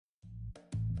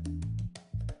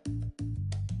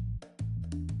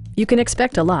You can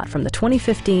expect a lot from the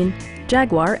 2015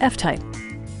 Jaguar F-Type.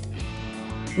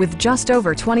 With just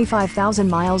over 25,000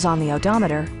 miles on the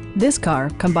odometer, this car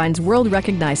combines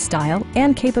world-recognized style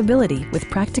and capability with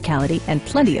practicality and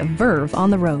plenty of verve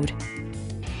on the road.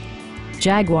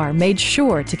 Jaguar made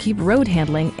sure to keep road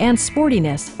handling and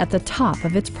sportiness at the top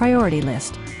of its priority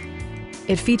list.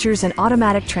 It features an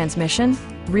automatic transmission,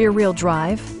 rear-wheel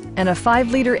drive, and a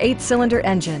 5-liter 8-cylinder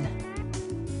engine.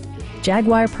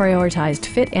 Jaguar prioritized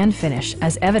fit and finish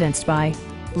as evidenced by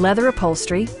leather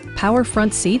upholstery, power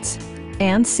front seats,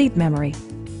 and seat memory.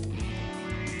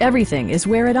 Everything is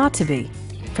where it ought to be,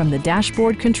 from the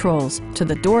dashboard controls to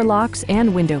the door locks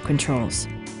and window controls.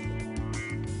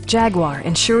 Jaguar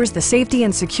ensures the safety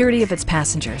and security of its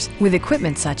passengers with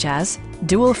equipment such as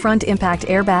dual front impact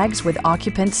airbags with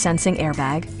occupant sensing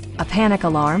airbag, a panic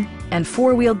alarm, and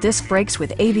 4-wheel disc brakes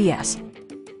with ABS.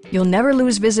 You'll never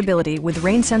lose visibility with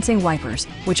rain-sensing wipers,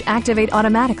 which activate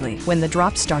automatically when the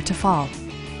drops start to fall.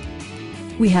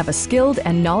 We have a skilled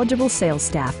and knowledgeable sales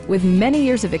staff with many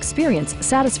years of experience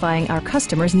satisfying our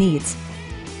customers' needs.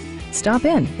 Stop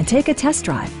in and take a test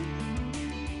drive.